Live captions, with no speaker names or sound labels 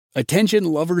Attention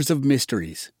lovers of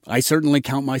mysteries. I certainly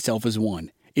count myself as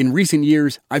one. In recent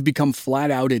years, I've become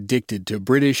flat out addicted to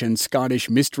British and Scottish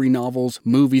mystery novels,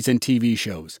 movies, and TV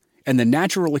shows. And the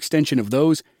natural extension of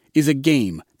those is a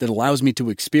game that allows me to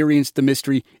experience the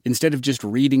mystery instead of just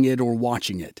reading it or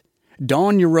watching it.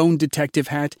 Don your own detective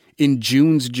hat in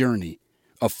June's Journey,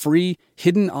 a free,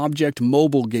 hidden object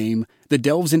mobile game that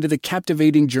delves into the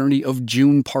captivating journey of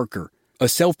June Parker, a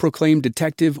self-proclaimed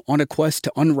detective on a quest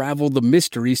to unravel the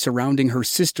mystery surrounding her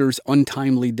sister's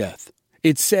untimely death.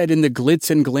 It's set in the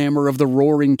glitz and glamour of the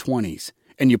Roaring '20s,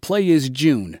 and you play as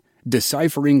June,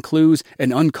 deciphering clues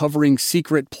and uncovering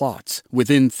secret plots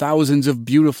within thousands of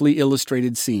beautifully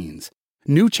illustrated scenes.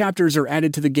 New chapters are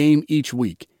added to the game each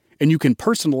week, and you can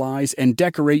personalize and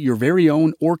decorate your very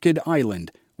own Orchid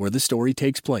Island, where the story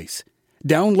takes place.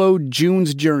 Download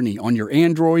June's Journey on your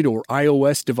Android or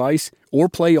iOS device, or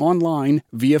play online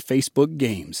via Facebook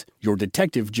Games. Your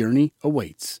detective journey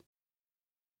awaits.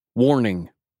 Warning: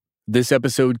 this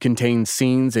episode contains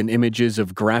scenes and images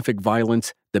of graphic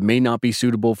violence that may not be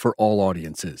suitable for all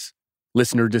audiences.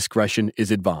 Listener discretion is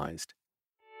advised.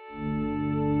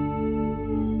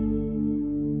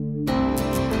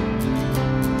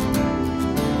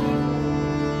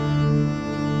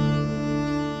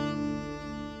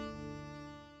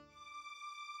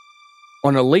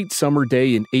 On a late summer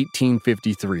day in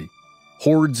 1853,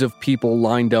 hordes of people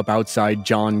lined up outside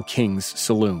John King's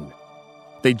saloon.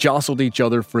 They jostled each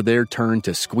other for their turn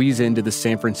to squeeze into the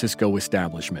San Francisco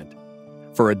establishment.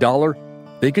 For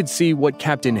 $1, they could see what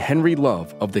Captain Henry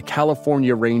Love of the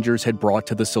California Rangers had brought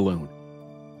to the saloon.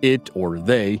 It, or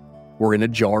they, were in a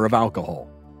jar of alcohol.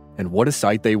 And what a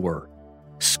sight they were.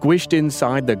 Squished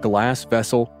inside the glass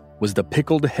vessel was the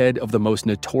pickled head of the most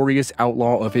notorious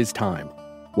outlaw of his time,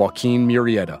 Joaquin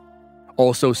Murrieta.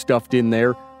 Also stuffed in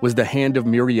there was the hand of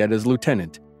Murrieta's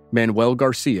lieutenant, Manuel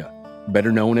Garcia,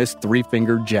 better known as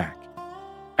Three-Fingered Jack.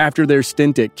 After their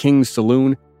stint at King's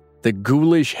Saloon, the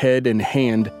ghoulish head and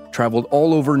hand traveled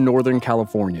all over Northern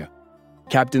California.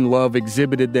 Captain Love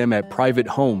exhibited them at private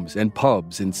homes and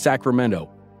pubs in Sacramento,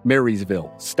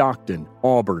 Marysville, Stockton,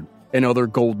 Auburn, and other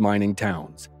gold mining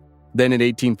towns. Then in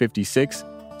 1856,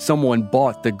 someone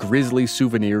bought the grisly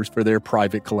souvenirs for their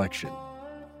private collection.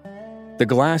 The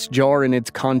glass jar and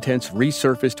its contents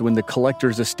resurfaced when the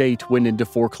collector's estate went into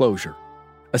foreclosure.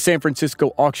 A San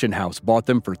Francisco auction house bought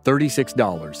them for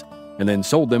 $36 and then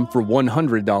sold them for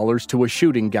 $100 to a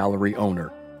shooting gallery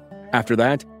owner. After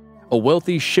that, a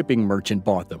wealthy shipping merchant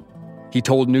bought them. He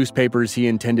told newspapers he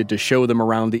intended to show them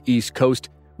around the East Coast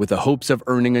with the hopes of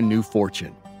earning a new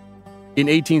fortune. In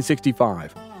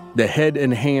 1865, the head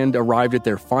and hand arrived at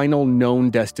their final known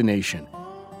destination.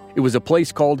 It was a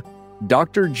place called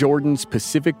Dr. Jordan's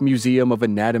Pacific Museum of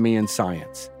Anatomy and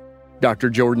Science.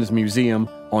 Dr. Jordan's museum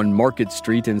on Market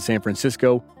Street in San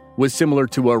Francisco was similar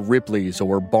to a Ripley's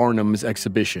or Barnum's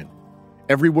exhibition.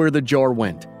 Everywhere the jar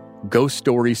went, ghost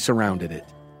stories surrounded it.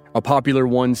 A popular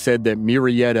one said that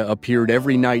Murrieta appeared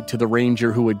every night to the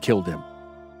ranger who had killed him.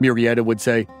 Murrieta would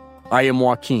say, "I am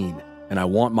Joaquin, and I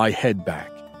want my head back."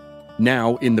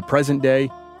 Now, in the present day,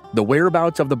 the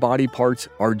whereabouts of the body parts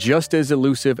are just as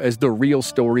elusive as the real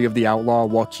story of the outlaw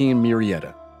Joaquin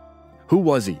Murrieta. Who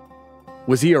was he?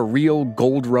 Was he a real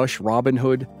gold rush Robin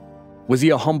Hood? Was he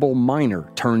a humble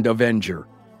miner turned avenger?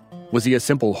 Was he a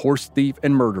simple horse thief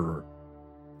and murderer?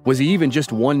 Was he even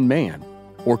just one man?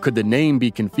 Or could the name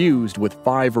be confused with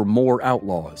 5 or more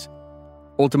outlaws?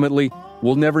 Ultimately,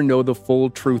 we'll never know the full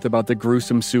truth about the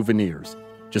gruesome souvenirs,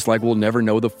 just like we'll never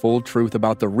know the full truth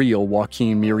about the real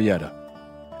Joaquin Murrieta.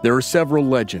 There are several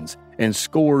legends and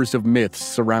scores of myths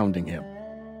surrounding him.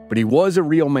 But he was a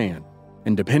real man,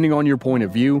 and depending on your point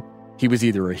of view, he was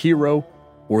either a hero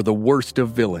or the worst of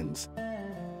villains.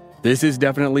 This is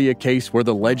definitely a case where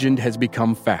the legend has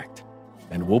become fact,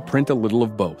 and we'll print a little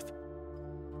of both.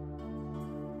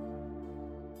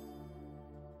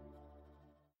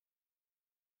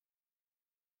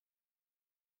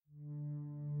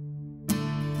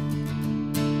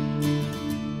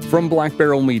 From Black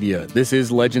Barrel Media, this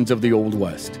is Legends of the Old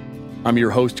West. I'm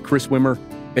your host, Chris Wimmer,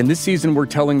 and this season we're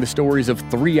telling the stories of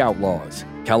 3 outlaws: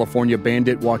 California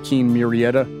bandit Joaquin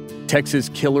Murrieta, Texas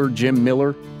killer Jim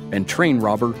Miller, and train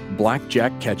robber Black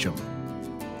Jack Ketchum.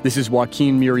 This is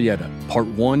Joaquin Murrieta, Part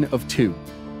 1 of 2,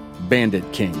 Bandit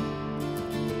King.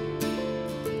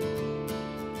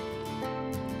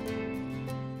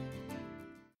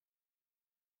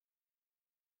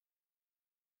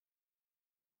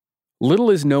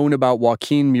 Little is known about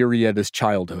Joaquin Murrieta's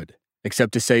childhood,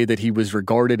 except to say that he was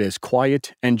regarded as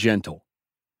quiet and gentle.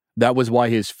 That was why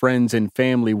his friends and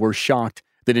family were shocked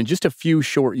that in just a few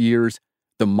short years,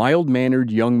 the mild-mannered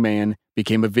young man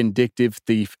became a vindictive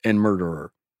thief and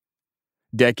murderer.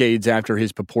 Decades after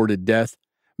his purported death,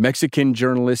 Mexican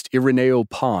journalist Ireneo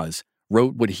Paz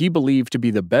wrote what he believed to be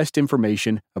the best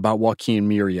information about Joaquin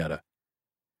Murrieta.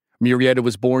 Murrieta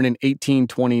was born in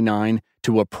 1829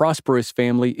 to a prosperous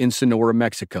family in Sonora,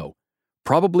 Mexico,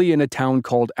 probably in a town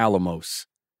called Alamos.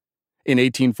 In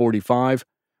 1845,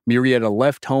 Murrieta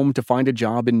left home to find a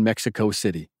job in Mexico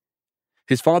City.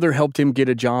 His father helped him get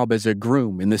a job as a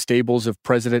groom in the stables of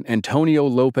President Antonio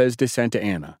Lopez de Santa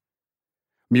Anna.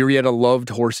 Murrieta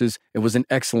loved horses and was an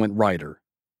excellent rider.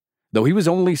 Though he was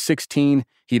only 16,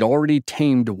 he'd already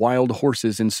tamed wild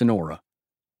horses in Sonora.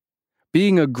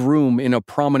 Being a groom in a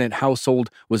prominent household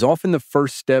was often the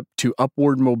first step to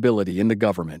upward mobility in the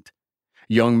government.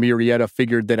 Young Murrieta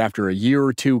figured that after a year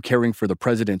or two caring for the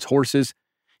president's horses,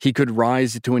 he could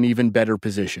rise to an even better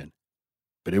position.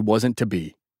 But it wasn't to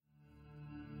be.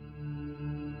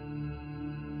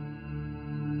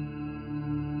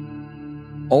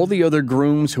 All the other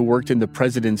grooms who worked in the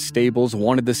president's stables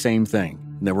wanted the same thing,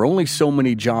 and there were only so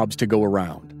many jobs to go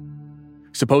around.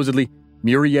 Supposedly,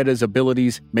 Murrieta's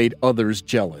abilities made others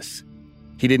jealous.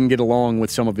 He didn't get along with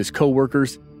some of his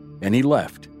co-workers, and he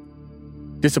left.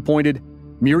 Disappointed,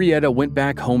 Murrieta went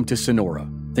back home to Sonora,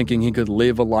 thinking he could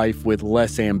live a life with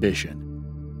less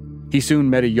ambition. He soon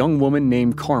met a young woman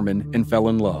named Carmen and fell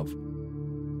in love.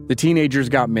 The teenagers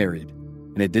got married,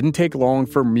 and it didn't take long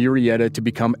for Murrieta to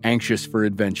become anxious for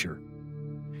adventure.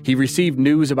 He received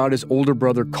news about his older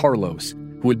brother Carlos,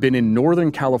 who had been in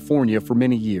Northern California for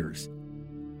many years.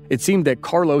 It seemed that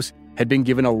Carlos had been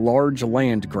given a large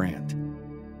land grant.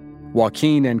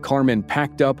 Joaquin and Carmen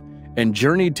packed up and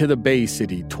journeyed to the Bay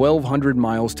City, 1,200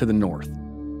 miles to the north.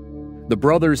 The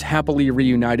brothers happily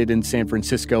reunited in San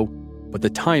Francisco, but the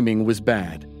timing was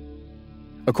bad.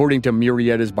 According to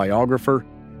Murrieta's biographer,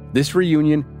 this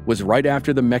reunion was right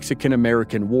after the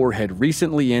Mexican-American War had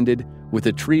recently ended with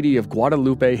the Treaty of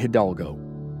Guadalupe Hidalgo.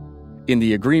 In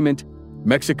the agreement,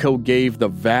 Mexico gave the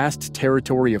vast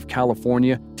territory of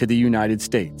California to the United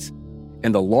States,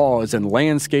 and the laws and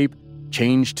landscape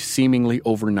changed seemingly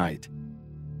overnight.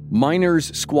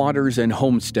 Miners, squatters, and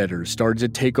homesteaders started to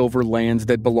take over lands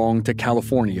that belonged to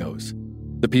Californios,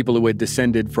 the people who had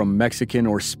descended from Mexican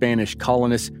or Spanish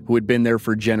colonists who had been there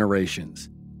for generations.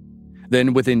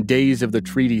 Then, within days of the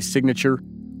treaty's signature,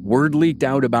 word leaked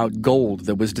out about gold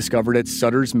that was discovered at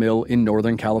Sutter's Mill in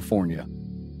Northern California.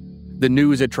 The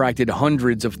news attracted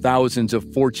hundreds of thousands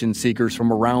of fortune seekers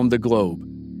from around the globe,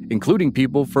 including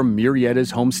people from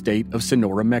Murrieta's home state of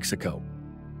Sonora, Mexico.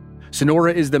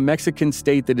 Sonora is the Mexican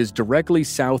state that is directly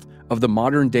south of the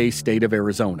modern-day state of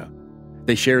Arizona.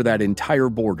 They share that entire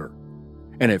border.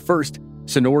 And at first,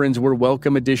 Sonorans were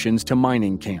welcome additions to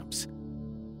mining camps.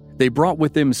 They brought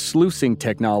with them sluicing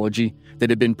technology that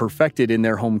had been perfected in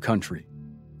their home country.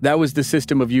 That was the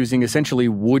system of using essentially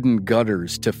wooden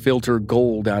gutters to filter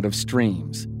gold out of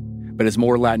streams. But as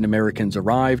more Latin Americans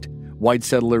arrived, white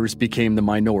settlers became the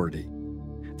minority.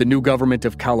 The new government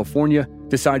of California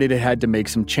decided it had to make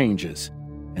some changes,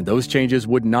 and those changes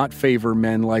would not favor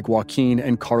men like Joaquin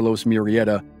and Carlos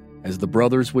Murrieta, as the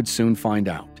brothers would soon find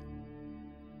out.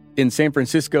 In San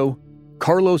Francisco,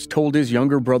 Carlos told his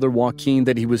younger brother Joaquin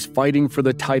that he was fighting for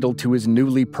the title to his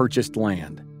newly purchased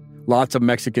land. Lots of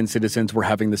Mexican citizens were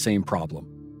having the same problem.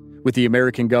 With the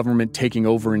American government taking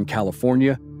over in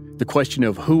California, the question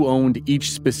of who owned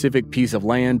each specific piece of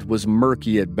land was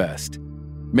murky at best.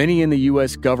 Many in the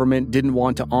U.S. government didn't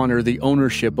want to honor the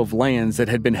ownership of lands that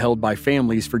had been held by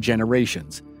families for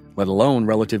generations, let alone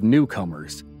relative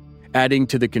newcomers. Adding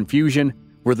to the confusion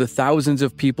were the thousands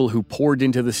of people who poured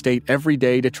into the state every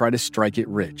day to try to strike it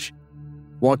rich.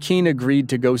 Joaquin agreed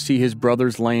to go see his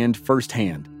brother's land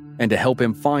firsthand and to help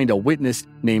him find a witness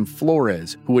named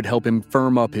Flores who would help him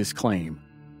firm up his claim.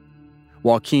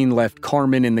 Joaquin left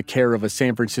Carmen in the care of a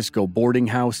San Francisco boarding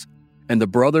house, and the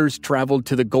brothers traveled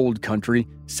to the gold country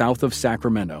south of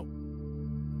Sacramento.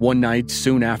 One night,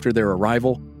 soon after their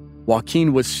arrival,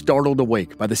 Joaquin was startled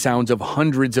awake by the sounds of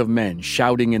hundreds of men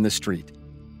shouting in the street.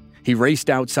 He raced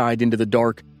outside into the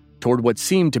dark toward what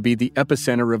seemed to be the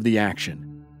epicenter of the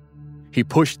action. He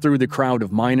pushed through the crowd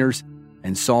of miners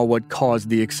and saw what caused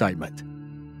the excitement.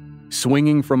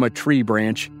 Swinging from a tree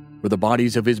branch were the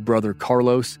bodies of his brother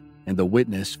Carlos and the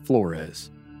witness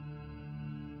Flores.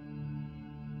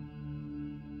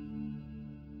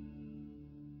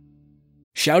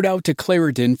 Shout out to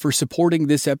Claritin for supporting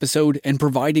this episode and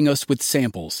providing us with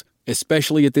samples,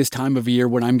 especially at this time of year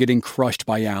when I'm getting crushed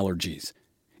by allergies.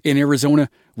 In Arizona,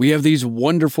 we have these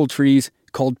wonderful trees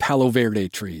called Palo Verde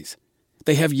trees.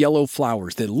 They have yellow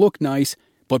flowers that look nice,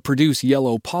 but produce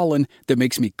yellow pollen that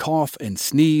makes me cough and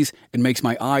sneeze and makes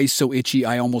my eyes so itchy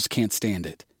I almost can't stand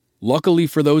it. Luckily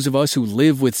for those of us who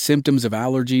live with symptoms of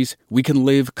allergies, we can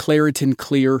live Claritin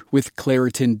Clear with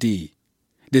Claritin D.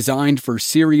 Designed for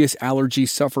serious allergy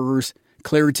sufferers,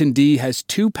 Claritin D has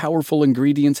 2 powerful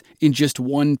ingredients in just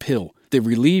one pill that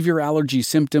relieve your allergy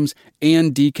symptoms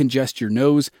and decongest your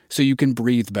nose so you can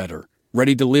breathe better.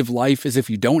 Ready to live life as if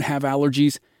you don't have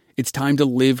allergies? It's time to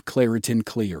live Claritin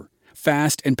Clear.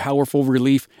 Fast and powerful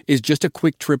relief is just a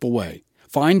quick trip away.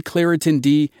 Find Claritin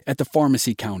D at the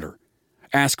pharmacy counter.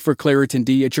 Ask for Claritin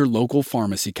D at your local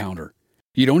pharmacy counter.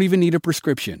 You don't even need a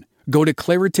prescription. Go to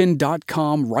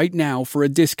Claritin.com right now for a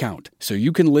discount so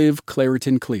you can live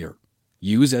Claritin Clear.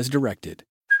 Use as directed.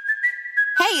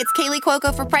 Hey, it's Kaylee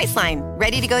Cuoco for Priceline.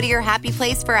 Ready to go to your happy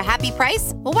place for a happy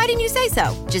price? Well, why didn't you say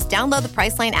so? Just download the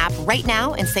Priceline app right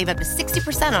now and save up to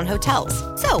 60% on hotels.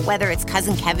 So whether it's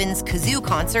Cousin Kevin's Kazoo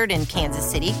Concert in Kansas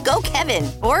City, go Kevin,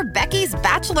 or Becky's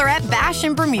Bachelorette Bash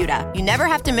in Bermuda, you never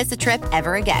have to miss a trip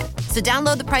ever again. So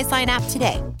download the Priceline app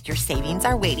today. Your savings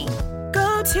are waiting.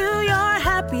 Go to your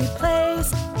happy place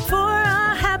for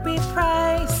a happy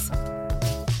price.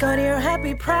 Go to your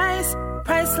happy price,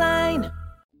 Priceline.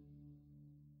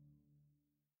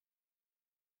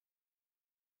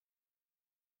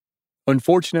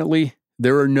 Unfortunately,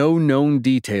 there are no known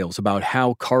details about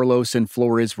how Carlos and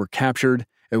Flores were captured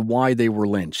and why they were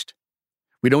lynched.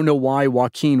 We don't know why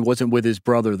Joaquin wasn't with his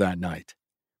brother that night,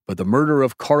 but the murder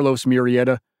of Carlos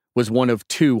Murrieta was one of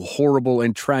 2 horrible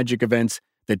and tragic events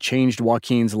that changed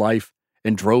Joaquin's life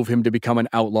and drove him to become an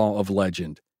outlaw of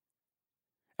legend.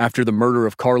 After the murder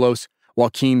of Carlos,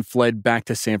 Joaquin fled back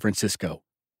to San Francisco.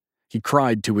 He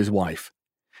cried to his wife.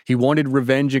 He wanted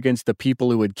revenge against the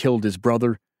people who had killed his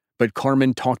brother, but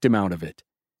Carmen talked him out of it.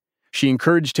 She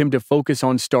encouraged him to focus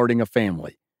on starting a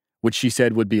family, which she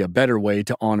said would be a better way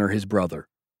to honor his brother.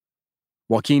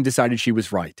 Joaquin decided she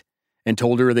was right and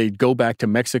told her they'd go back to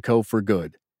Mexico for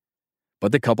good.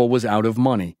 But the couple was out of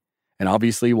money, and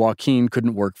obviously Joaquin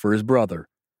couldn't work for his brother.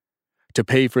 To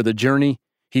pay for the journey,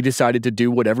 he decided to do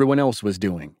what everyone else was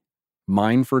doing: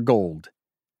 mine for gold.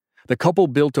 The couple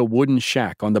built a wooden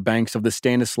shack on the banks of the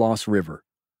Stanislaus River.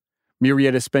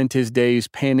 Murrieta spent his days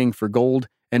panning for gold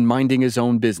and minding his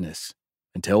own business,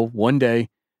 until one day,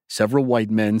 several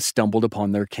white men stumbled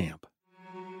upon their camp.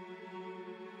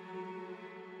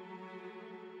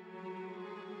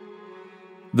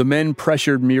 The men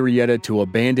pressured Murrieta to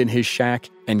abandon his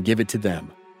shack and give it to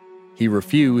them. He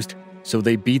refused, so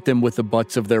they beat them with the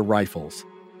butts of their rifles.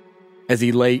 As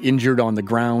he lay injured on the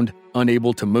ground,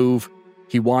 unable to move,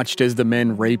 he watched as the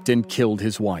men raped and killed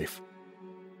his wife.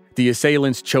 The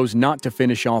assailants chose not to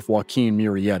finish off Joaquin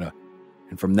Murrieta,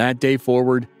 and from that day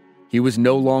forward, he was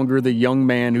no longer the young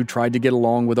man who tried to get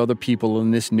along with other people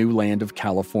in this new land of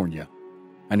California,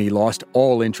 and he lost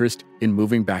all interest in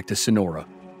moving back to Sonora.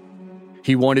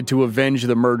 He wanted to avenge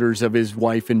the murders of his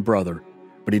wife and brother,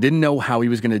 but he didn't know how he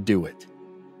was going to do it.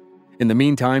 In the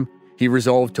meantime, he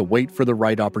resolved to wait for the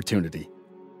right opportunity.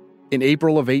 In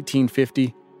April of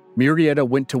 1850, Murrieta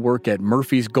went to work at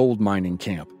Murphy's gold mining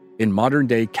camp in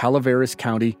modern-day Calaveras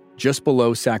County, just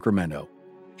below Sacramento.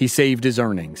 He saved his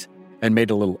earnings and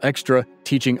made a little extra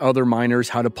teaching other miners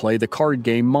how to play the card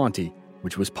game Monte,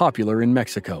 which was popular in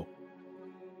Mexico.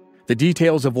 The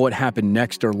details of what happened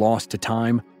next are lost to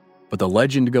time, but the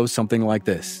legend goes something like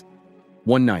this.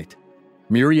 One night,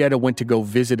 Murrieta went to go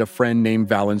visit a friend named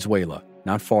Valenzuela,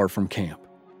 not far from camp.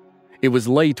 It was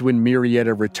late when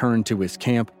Murrieta returned to his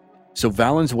camp, so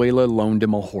Valenzuela loaned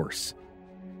him a horse.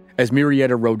 As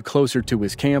Murrieta rode closer to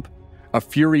his camp, a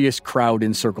furious crowd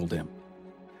encircled him.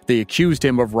 They accused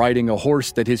him of riding a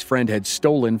horse that his friend had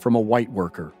stolen from a white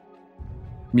worker.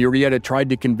 Murrieta tried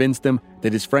to convince them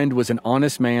that his friend was an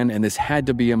honest man and this had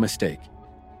to be a mistake.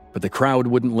 But the crowd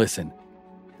wouldn't listen.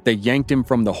 They yanked him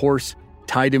from the horse,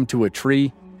 tied him to a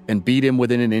tree, and beat him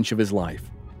within an inch of his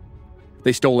life.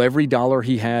 They stole every dollar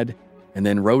he had, and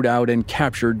then rode out and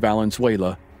captured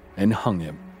Valenzuela and hung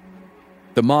him.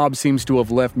 The mob seems to have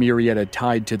left Murrieta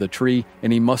tied to the tree,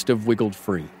 and he must have wiggled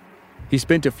free. He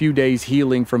spent a few days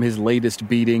healing from his latest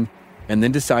beating, and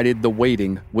then decided the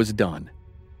waiting was done.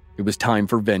 It was time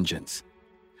for vengeance.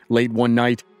 Late one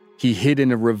night, he hid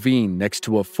in a ravine next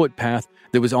to a footpath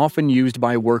that was often used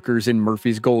by workers in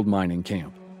Murphy's gold mining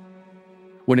camp.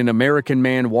 When an American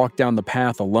man walked down the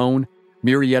path alone,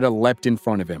 Murrieta leapt in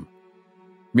front of him.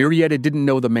 Murrieta didn't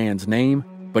know the man's name,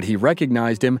 but he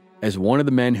recognized him as one of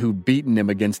the men who'd beaten him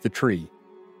against the tree.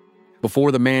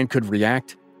 Before the man could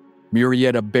react,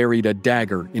 Murrieta buried a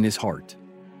dagger in his heart.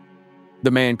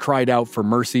 The man cried out for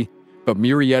mercy, but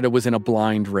Murrieta was in a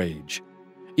blind rage.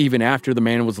 Even after the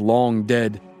man was long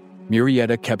dead,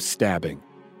 Murrieta kept stabbing.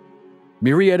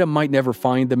 Murrieta might never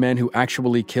find the men who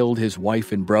actually killed his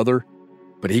wife and brother,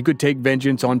 but he could take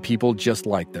vengeance on people just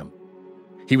like them.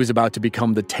 He was about to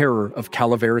become the terror of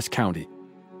Calaveras County,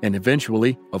 and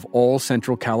eventually of all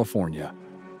Central California.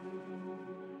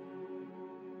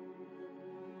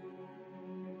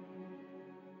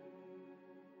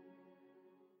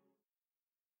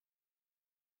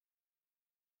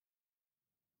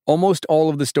 Almost all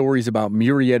of the stories about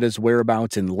Murrieta's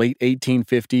whereabouts in late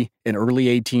 1850 and early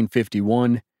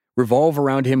 1851 revolve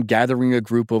around him gathering a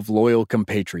group of loyal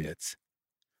compatriots.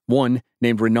 One,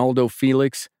 named Rinaldo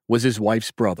Felix, was his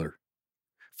wife's brother.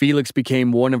 Felix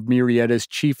became one of Murrieta's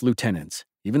chief lieutenants,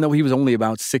 even though he was only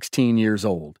about 16 years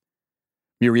old.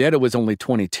 Murrieta was only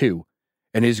 22,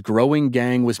 and his growing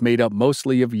gang was made up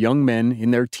mostly of young men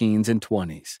in their teens and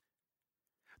 20s.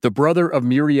 The brother of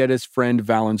Murrieta's friend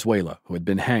Valenzuela, who had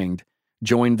been hanged,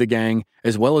 joined the gang,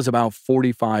 as well as about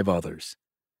 45 others.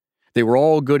 They were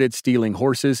all good at stealing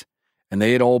horses, and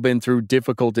they had all been through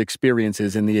difficult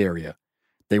experiences in the area.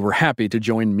 They were happy to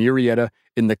join Murrieta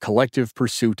in the collective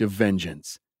pursuit of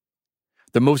vengeance.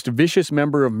 The most vicious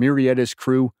member of Murrieta's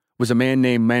crew was a man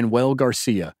named Manuel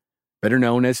Garcia, better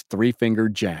known as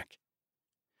Three-Fingered Jack.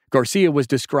 Garcia was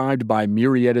described by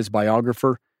Murrieta's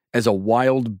biographer as a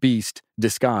wild beast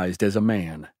disguised as a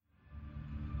man.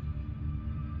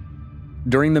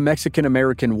 During the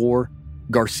Mexican-American War,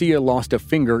 Garcia lost a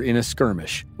finger in a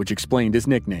skirmish, which explained his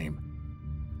nickname.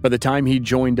 By the time he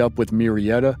joined up with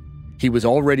Murrieta, he was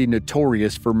already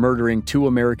notorious for murdering 2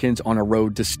 Americans on a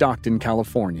road to Stockton,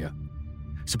 California.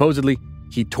 Supposedly,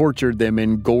 he tortured them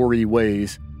in gory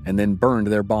ways and then burned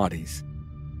their bodies.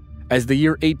 As the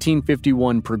year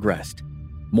 1851 progressed,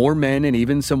 more men and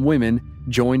even some women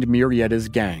joined Murrieta's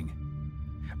gang.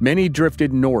 Many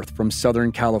drifted north from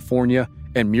Southern California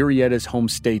and Murrieta's home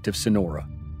state of Sonora.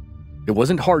 It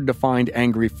wasn't hard to find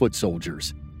angry foot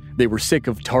soldiers. They were sick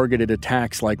of targeted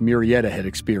attacks like Murrieta had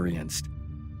experienced.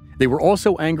 They were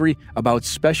also angry about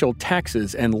special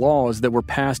taxes and laws that were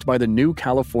passed by the new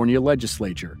California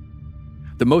legislature.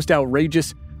 The most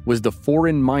outrageous was the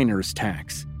foreign miners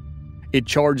tax. It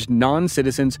charged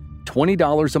non-citizens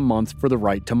 $20 a month for the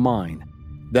right to mine.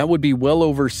 That would be well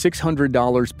over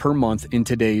 $600 per month in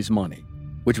today's money,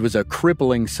 which was a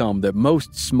crippling sum that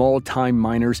most small-time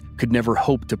miners could never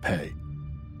hope to pay.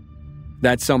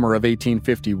 That summer of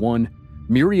 1851,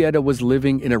 Murrieta was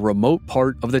living in a remote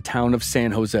part of the town of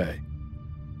San Jose.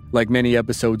 Like many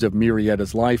episodes of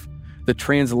Murrieta's life, the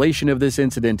translation of this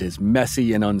incident is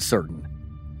messy and uncertain.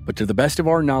 But to the best of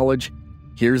our knowledge,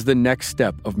 here's the next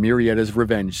step of Murrieta's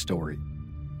revenge story.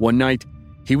 One night,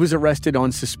 he was arrested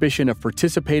on suspicion of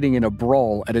participating in a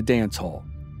brawl at a dance hall.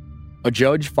 A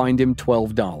judge fined him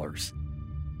 $12.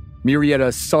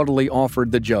 Murrieta subtly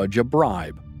offered the judge a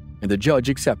bribe, and the judge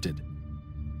accepted.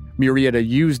 Murrieta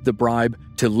used the bribe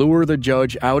to lure the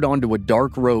judge out onto a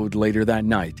dark road later that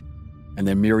night, and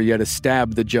then Murrieta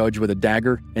stabbed the judge with a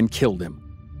dagger and killed him.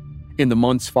 In the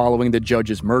months following the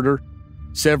judge's murder,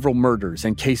 several murders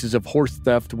and cases of horse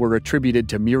theft were attributed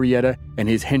to Murrieta and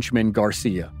his henchman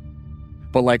Garcia.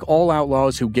 But like all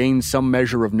outlaws who gained some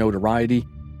measure of notoriety,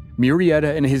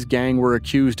 Murrieta and his gang were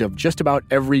accused of just about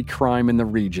every crime in the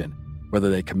region,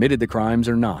 whether they committed the crimes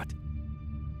or not.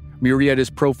 Murrieta's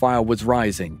profile was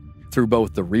rising through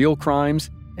both the real crimes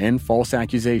and false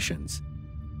accusations.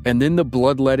 And then the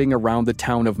bloodletting around the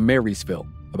town of Marysville,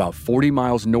 about 40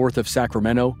 miles north of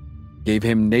Sacramento, gave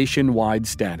him nationwide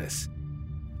status.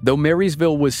 Though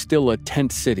Marysville was still a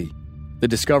tent city, the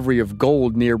discovery of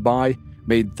gold nearby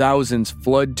made thousands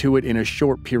flood to it in a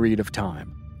short period of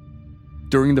time.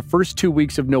 During the first 2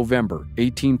 weeks of November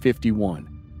 1851,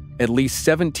 at least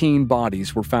 17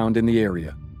 bodies were found in the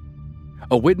area.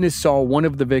 A witness saw one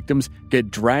of the victims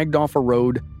get dragged off a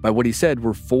road by what he said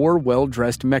were 4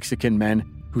 well-dressed Mexican men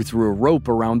who threw a rope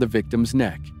around the victim's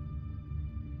neck.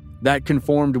 That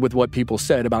conformed with what people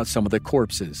said about some of the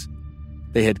corpses.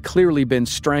 They had clearly been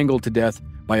strangled to death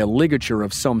by a ligature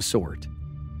of some sort.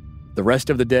 The rest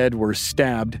of the dead were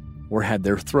stabbed or had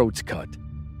their throats cut.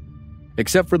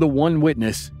 Except for the one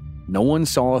witness, no one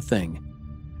saw a thing.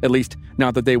 At least,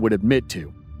 not that they would admit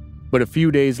to. But a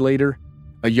few days later,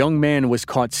 a young man was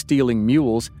caught stealing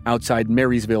mules outside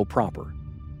Marysville proper.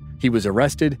 He was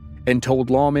arrested and told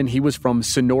lawmen he was from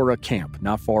Sonora Camp,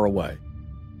 not far away.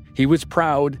 He was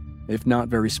proud, if not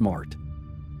very smart.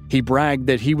 He bragged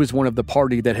that he was one of the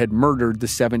party that had murdered the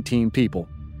 17 people,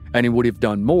 and he would have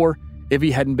done more if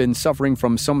he hadn't been suffering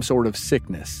from some sort of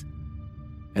sickness.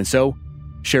 And so,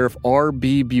 Sheriff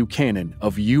R.B. Buchanan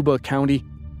of Yuba County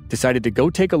decided to go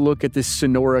take a look at this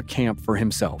Sonora camp for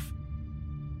himself.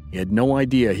 He had no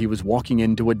idea he was walking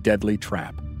into a deadly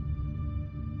trap.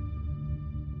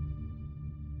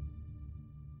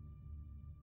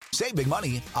 Save big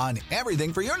money on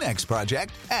everything for your next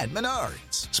project at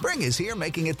Menards. Spring is here,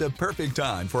 making it the perfect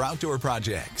time for outdoor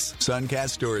projects.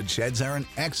 Suncast storage sheds are an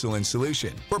excellent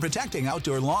solution for protecting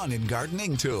outdoor lawn and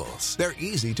gardening tools. They're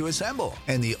easy to assemble,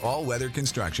 and the all-weather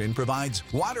construction provides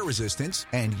water resistance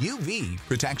and UV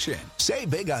protection. Save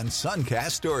big on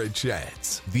Suncast storage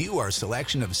sheds. View our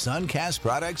selection of Suncast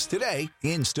products today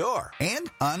in-store and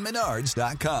on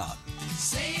Menards.com.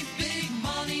 Save big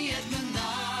money at Menards.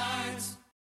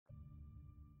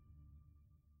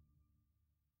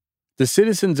 The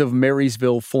citizens of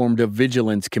Marysville formed a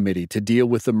vigilance committee to deal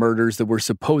with the murders that were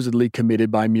supposedly committed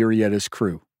by Murrieta's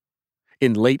crew.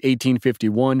 In late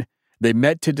 1851, they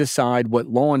met to decide what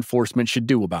law enforcement should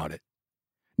do about it.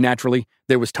 Naturally,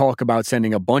 there was talk about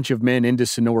sending a bunch of men into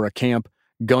Sonora Camp,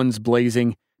 guns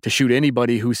blazing, to shoot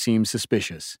anybody who seemed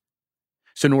suspicious.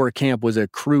 Sonora Camp was a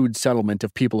crude settlement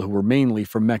of people who were mainly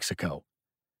from Mexico.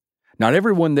 Not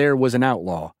everyone there was an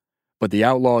outlaw, but the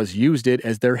outlaws used it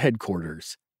as their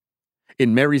headquarters.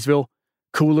 In Marysville,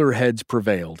 cooler heads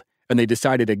prevailed, and they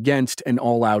decided against an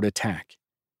all-out attack.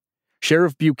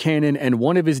 Sheriff Buchanan and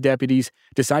one of his deputies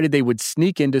decided they would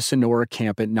sneak into Sonora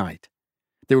Camp at night.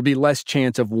 There would be less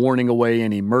chance of warning away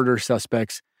any murder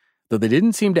suspects, though they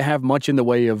didn't seem to have much in the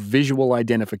way of visual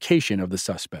identification of the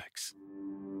suspects.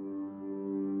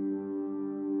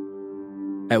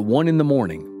 At 1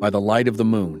 a.m, by the light of the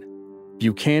moon,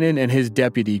 Buchanan and his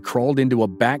deputy crawled into a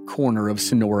back corner of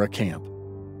Sonora Camp.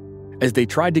 As they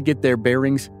tried to get their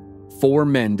bearings, 4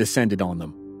 men descended on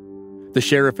them. The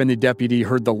sheriff and the deputy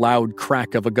heard the loud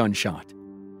crack of a gunshot.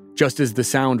 Just as the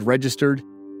sound registered,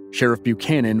 Sheriff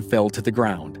Buchanan fell to the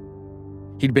ground.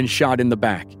 He'd been shot in the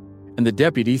back, and the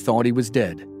deputy thought he was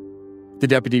dead. The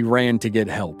deputy ran to get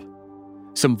help.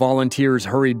 Some volunteers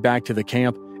hurried back to the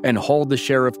camp and hauled the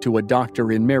sheriff to a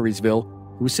doctor in Marysville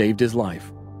who saved his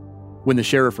life. When the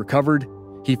sheriff recovered,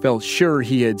 he felt sure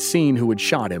he had seen who had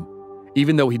shot him,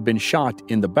 even though he'd been shot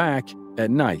in the back at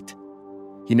night.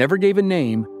 He never gave a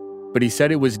name, but he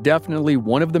said it was definitely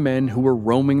one of the men who were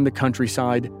roaming the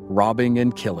countryside, robbing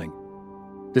and killing.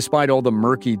 Despite all the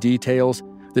murky details,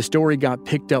 the story got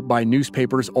picked up by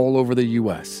newspapers all over the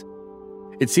U.S.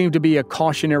 It seemed to be a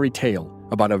cautionary tale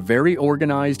about a very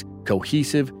organized,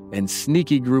 cohesive, and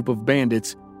sneaky group of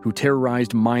bandits who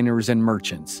terrorized miners and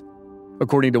merchants.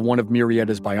 According to one of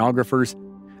Murrieta's biographers,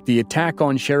 the attack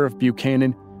on Sheriff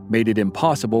Buchanan made it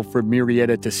impossible for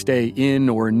Murrieta to stay in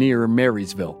or near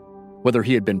Marysville, whether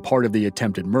he had been part of the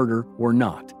attempted murder or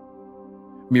not.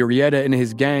 Murrieta and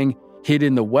his gang hid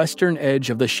in the western edge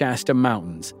of the Shasta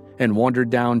Mountains and wandered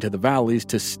down to the valleys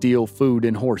to steal food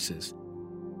and horses.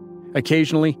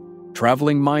 Occasionally,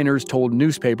 traveling miners told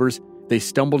newspapers they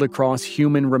stumbled across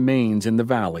human remains in the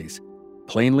valleys,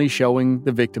 plainly showing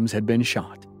the victims had been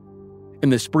shot. In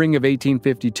the spring of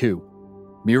 1852,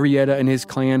 Murrieta and his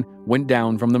clan went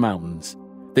down from the mountains.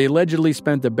 They allegedly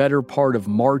spent the better part of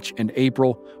March and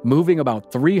April moving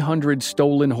about 300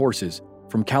 stolen horses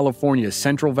from California's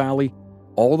Central Valley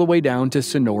all the way down to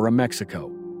Sonora,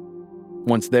 Mexico.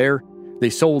 Once there, they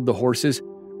sold the horses,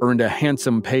 earned a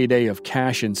handsome payday of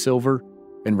cash and silver,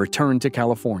 and returned to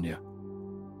California.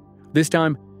 This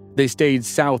time, they stayed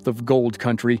south of Gold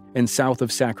Country and south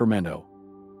of Sacramento.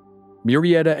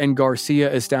 Murrieta and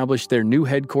Garcia established their new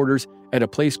headquarters at a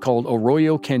place called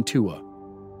Arroyo Cantua.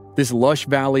 This lush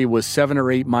valley was 7 or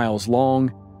 8 miles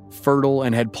long, fertile,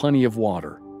 and had plenty of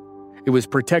water. It was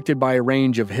protected by a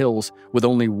range of hills with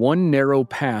only one narrow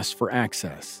pass for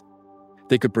access.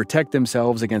 They could protect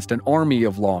themselves against an army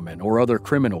of lawmen or other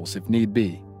criminals if need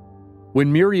be.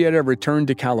 When Murrieta returned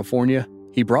to California,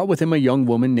 he brought with him a young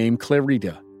woman named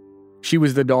Clarita. She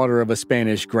was the daughter of a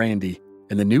Spanish grandee,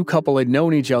 and the new couple had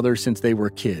known each other since they were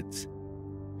kids.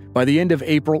 By the end of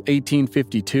April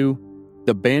 1852,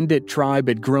 the Bandit tribe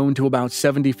had grown to about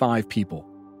 75 people.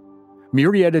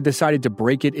 Murrieta decided to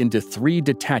break it into 3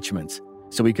 detachments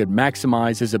so he could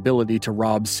maximize his ability to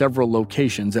rob several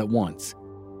locations at once.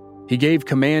 He gave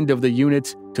command of the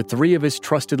units to 3 of his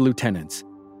trusted lieutenants,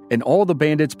 and all the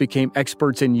bandits became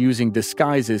experts in using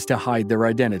disguises to hide their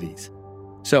identities.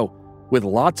 So, with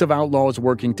lots of outlaws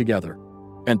working together,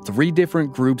 and 3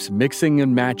 different groups mixing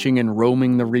and matching and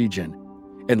roaming the region,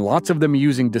 and lots of them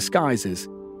using disguises,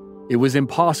 it was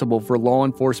impossible for law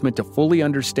enforcement to fully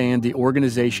understand the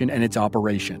organization and its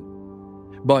operation.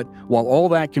 But while all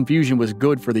that confusion was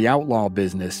good for the outlaw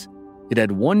business, it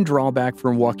had one drawback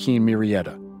for Joaquin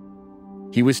Murrieta.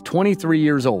 He was 23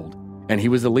 years old, and he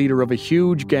was the leader of a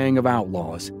huge gang of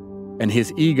outlaws, and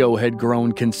his ego had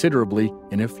grown considerably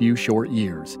in a few short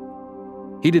years.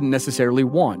 He didn't necessarily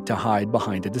want to hide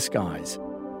behind a disguise.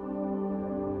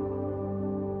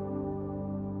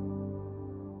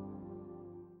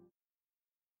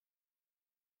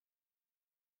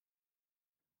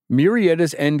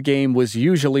 Murrieta's endgame was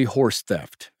usually horse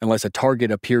theft, unless a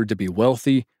target appeared to be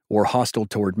wealthy or hostile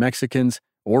toward Mexicans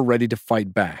or ready to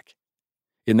fight back.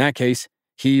 In that case,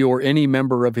 he or any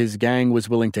member of his gang was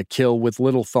willing to kill with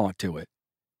little thought to it.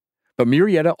 But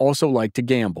Murrieta also liked to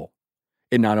gamble.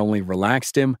 It not only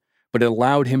relaxed him, but it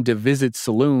allowed him to visit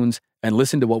saloons and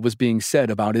listen to what was being said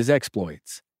about his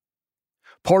exploits.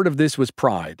 Part of this was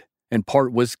pride, and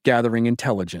part was gathering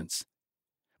intelligence.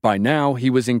 By now,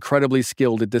 he was incredibly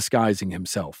skilled at disguising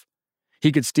himself.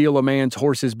 He could steal a man's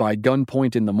horses by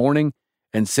gunpoint in the morning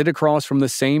and sit across from the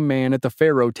same man at the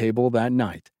faro table that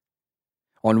night.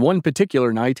 On one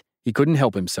particular night, he couldn't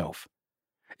help himself.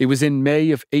 It was in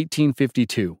May of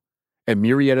 1852, and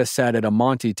Murrieta sat at a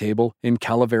Monte table in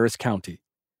Calaveras County.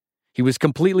 He was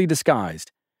completely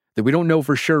disguised, though we don't know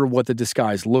for sure what the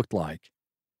disguise looked like.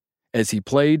 As he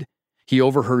played, he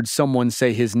overheard someone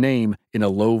say his name in a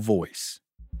low voice.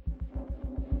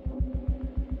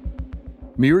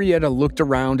 Murrieta looked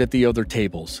around at the other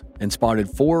tables and spotted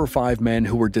 4 or 5 men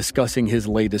who were discussing his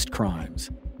latest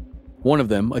crimes. One of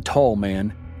them, a tall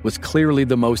man, was clearly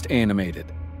the most animated.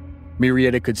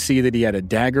 Murrieta could see that he had a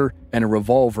dagger and a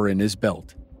revolver in his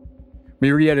belt.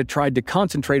 Murrieta tried to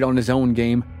concentrate on his own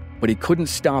game, but he couldn't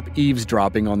stop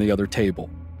eavesdropping on the other table.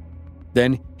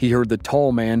 Then he heard the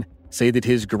tall man say that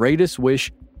his greatest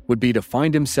wish would be to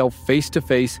find himself face to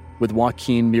face with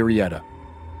Joaquin Murrieta.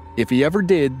 If he ever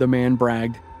did, the man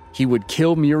bragged, he would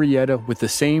kill Murrieta with the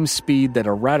same speed that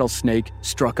a rattlesnake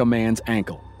struck a man's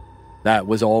ankle. That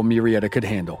was all Murrieta could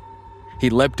handle. He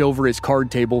leapt over his card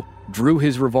table, drew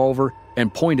his revolver,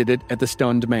 and pointed it at the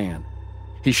stunned man.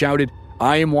 He shouted,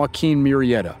 "I am Joaquin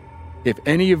Murrieta. If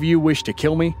any of you wish to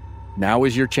kill me, now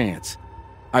is your chance.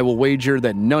 I will wager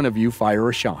that none of you fire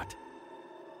a shot."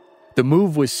 The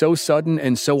move was so sudden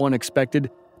and so unexpected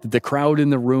that the crowd in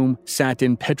the room sat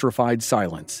in petrified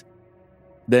silence.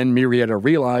 Then Murrieta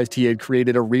realized he had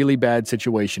created a really bad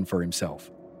situation for himself.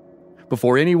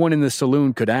 Before anyone in the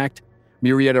saloon could act,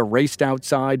 Murrieta raced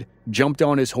outside, jumped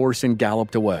on his horse, and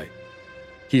galloped away.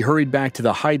 He hurried back to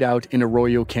the hideout in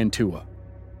Arroyo Cantua.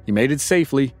 He made it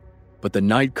safely, but the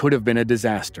night could have been a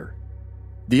disaster.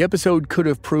 The episode could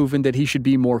have proven that he should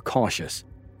be more cautious,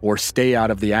 or stay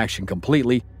out of the action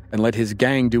completely and let his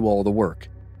gang do all the work.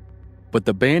 But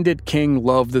the Bandit King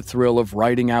loved the thrill of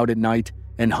riding out at night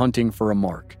and hunting for a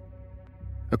mark.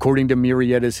 According to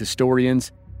Murrieta's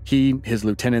historians, he, his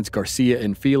lieutenants Garcia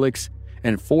and Felix,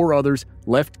 and 4 others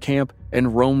left camp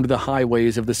and roamed the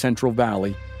highways of the Central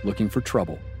Valley looking for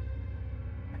trouble.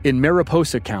 In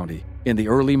Mariposa County, in the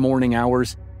early morning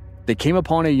hours, they came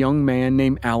upon a young man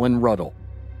named Alan Ruddle.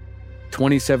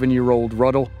 27-year-old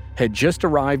Ruddle had just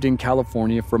arrived in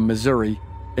California from Missouri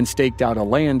and staked out a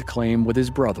land claim with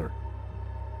his brother.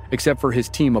 Except for his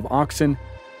team of oxen,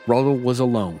 Ruddle was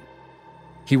alone.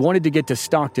 He wanted to get to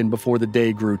Stockton before the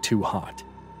day grew too hot.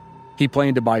 He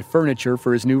planned to buy furniture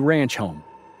for his new ranch home,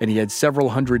 and he had several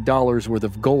 $100s worth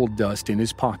of gold dust in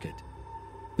his pocket.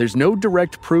 There's no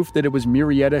direct proof that it was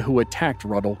Murrieta who attacked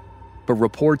Ruddle, but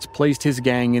reports placed his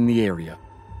gang in the area.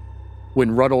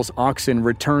 When Ruddle's oxen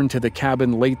returned to the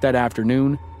cabin late that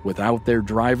afternoon without their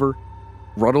driver,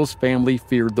 Ruddle's family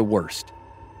feared the worst.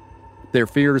 Their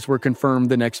fears were confirmed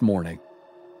the next morning.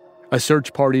 A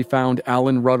search party found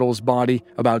Alan Ruddle's body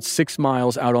about 6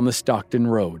 miles out on the Stockton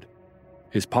Road.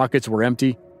 His pockets were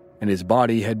empty, and his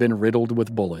body had been riddled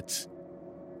with bullets.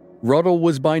 Ruddle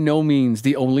was by no means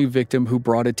the only victim who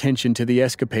brought attention to the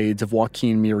escapades of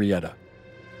Joaquin Murrieta.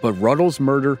 But Ruddle's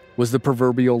murder was the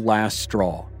proverbial last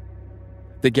straw.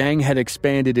 The gang had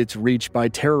expanded its reach by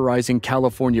terrorizing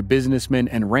California businessmen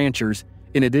and ranchers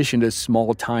in addition to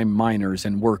small-time miners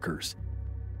and workers.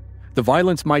 The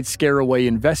violence might scare away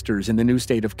investors in the new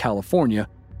state of California,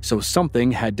 so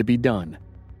something had to be done.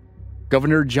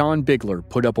 Governor John Bigler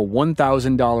put up a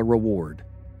 $1,000 reward,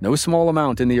 no small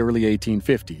amount in the early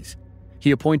 1850s.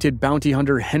 He appointed bounty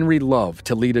hunter Henry Love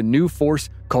to lead a new force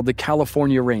called the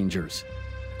California Rangers.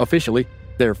 Officially,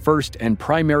 their first and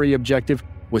primary objective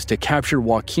was to capture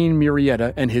Joaquin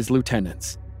Murrieta and his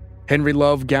lieutenants. Henry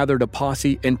Love gathered a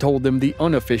posse and told them the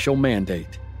unofficial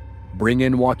mandate: bring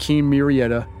in Joaquin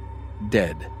Murrieta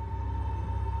dead.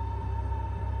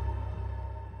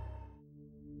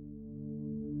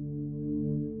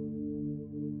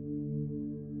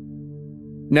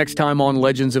 Next time on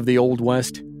Legends of the Old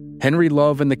West, Henry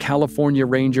Love and the California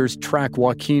Rangers track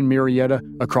Joaquin Murrieta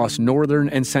across northern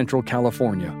and central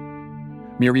California.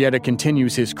 Murrieta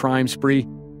continues his crime spree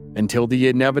until the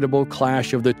inevitable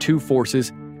clash of the two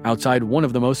forces outside one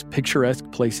of the most picturesque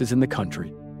places in the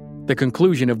country. The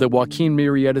conclusion of the Joaquin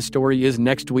Murrieta story is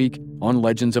next week on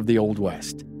Legends of the Old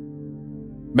West.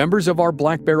 Members of our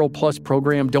Black Barrel Plus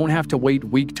program don't have to wait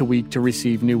week to week to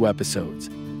receive new episodes.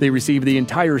 They receive the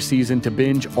entire season to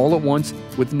binge all at once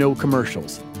with no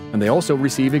commercials, and they also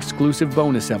receive exclusive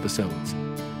bonus episodes.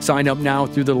 Sign up now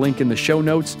through the link in the show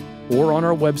notes or on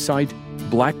our website,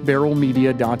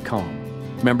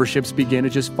 blackbarrelmedia.com. Memberships begin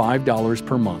at just $5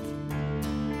 per month.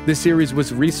 This series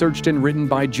was researched and written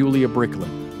by Julia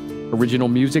Bricklin. Original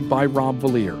music by Rob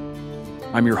Valier.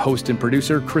 I'm your host and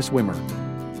producer, Chris Wimmer.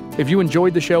 If you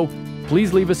enjoyed the show,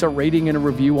 please leave us a rating and a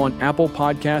review on Apple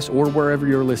Podcasts or wherever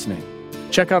you're listening.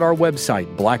 Check out our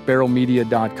website,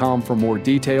 blackbarrelmedia.com, for more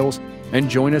details, and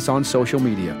join us on social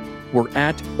media. We're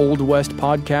at Old West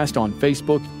Podcast on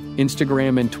Facebook,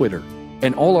 Instagram, and Twitter.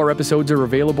 And all our episodes are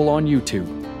available on YouTube.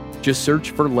 Just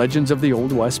search for Legends of the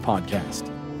Old West Podcast.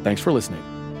 Thanks for listening.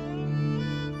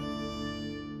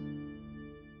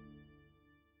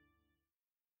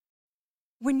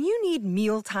 When you need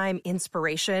mealtime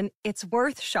inspiration, it's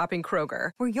worth shopping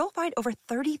Kroger, where you'll find over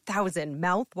 30,000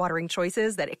 mouth-watering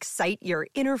choices that excite your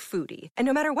inner foodie. And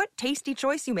no matter what tasty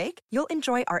choice you make, you'll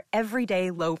enjoy our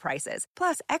everyday low prices,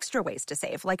 plus extra ways to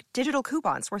save, like digital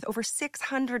coupons worth over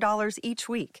 $600 each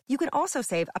week. You can also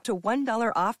save up to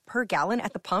 $1 off per gallon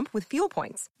at the pump with fuel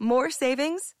points. More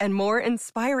savings and more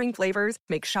inspiring flavors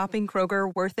make shopping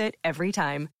Kroger worth it every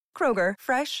time. Kroger,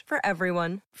 fresh for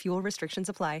everyone. Fuel restrictions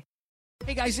apply.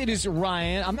 Hey guys, it is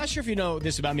Ryan. I'm not sure if you know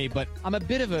this about me, but I'm a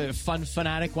bit of a fun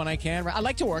fanatic when I can. I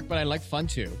like to work, but I like fun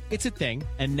too. It's a thing.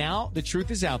 And now the truth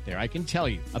is out there. I can tell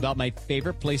you about my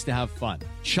favorite place to have fun.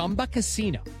 Chumba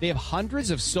Casino. They have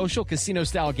hundreds of social casino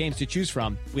style games to choose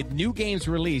from with new games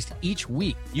released each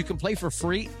week. You can play for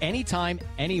free anytime,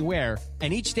 anywhere.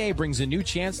 And each day brings a new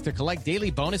chance to collect daily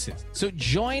bonuses. So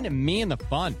join me in the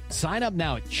fun. Sign up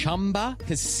now at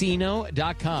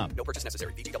ChumbaCasino.com. No purchase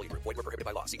necessary. VGW Group. Void where prohibited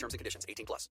by law. See terms and conditions.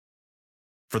 18+.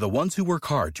 For the ones who work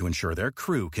hard to ensure their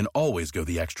crew can always go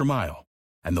the extra mile,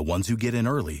 and the ones who get in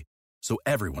early so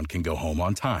everyone can go home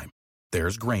on time,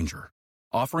 there's Grainger,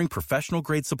 offering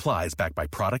professional-grade supplies backed by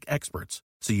product experts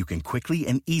so you can quickly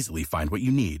and easily find what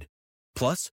you need.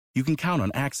 Plus, you can count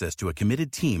on access to a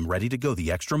committed team ready to go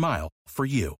the extra mile for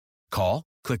you. Call,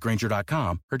 click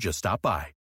Grainger.com, or just stop by.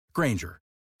 Grainger,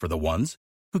 for the ones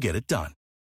who get it done.